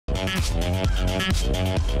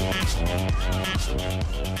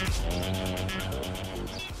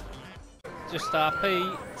Just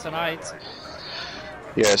RP tonight.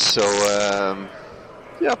 Yeah, so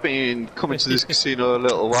yeah, I've been coming to this casino a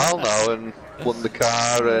little while now and won the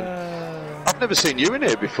car, and I've never seen you in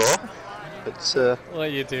here before. It's what are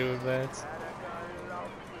you doing, mate?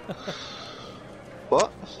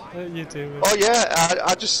 What? What are you doing? Oh yeah,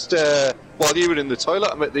 I just while you were in the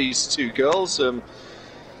toilet, I met these two girls.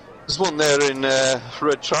 There's one there in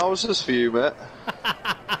red trousers for you, mate.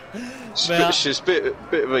 She's a bit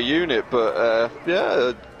of a unit, but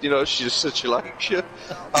yeah, you know, she just said she likes you.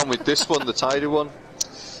 I'm with this one, the tidy one.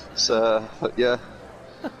 So yeah,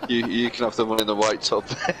 you can have the one in the white top.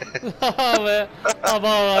 Oh, mate, I'm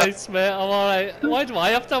alright, mate. I'm alright. Why do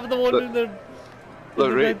I have to have the one in the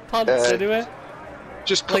red pants anyway?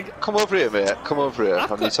 Just come over here, mate. Come over here. I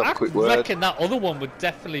need to have a quick word. I reckon that other one would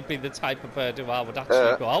definitely be the type of bird who I would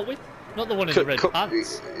actually go out with. Not the one in the red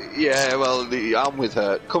pants. Yeah, well, I'm with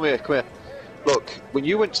her. Come here, come here. Look, when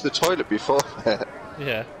you went to the toilet before,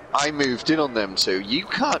 yeah, I moved in on them two. You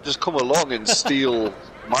can't just come along and steal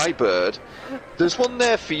my bird. There's one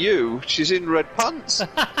there for you. She's in red pants.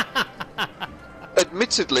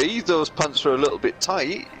 Admittedly, those pants are a little bit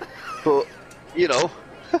tight, but, you know,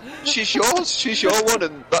 she's yours. She's your one,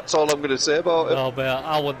 and that's all I'm going to say about it. Oh, man,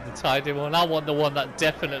 I want the tidy one. I want the one that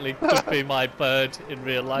definitely could be my bird in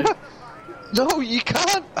real life. No, you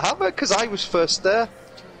can't have it, because I was first there.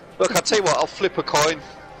 Look, I'll tell you what, I'll flip a coin.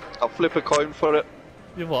 I'll flip a coin for it.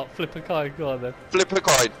 You what? Flip a coin? Go on then. Flip a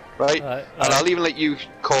coin, right? And I'll even let you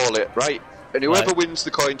call it, right? And whoever wins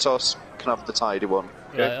the coin toss can have the tidy one.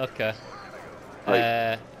 Okay? Right, okay.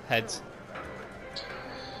 Right. Heads.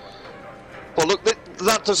 Well, look,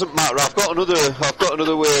 that doesn't matter. I've got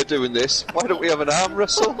another way of doing this. Why don't we have an arm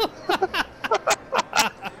wrestle?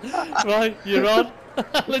 Right, you're on.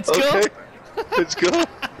 Let's go. Okay, let's go.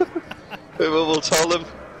 We'll tell them.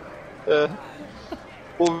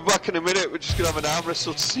 We'll be back in a minute. We're just gonna have an arm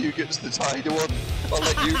wrestle to see who gets the tidy one. I'll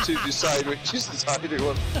let you two decide which is the tidy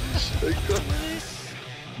one.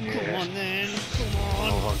 Come on then. Come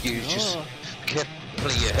on. Oh, you just kept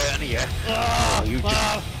pulling your hernia. Oh, you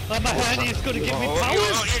just. My hernia's gonna give me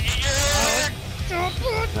powers.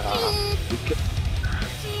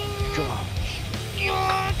 Come on.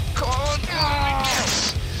 Come on.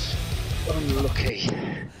 Yes. Unlucky.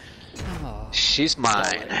 She's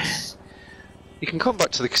mine. You can come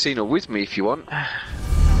back to the casino with me if you want.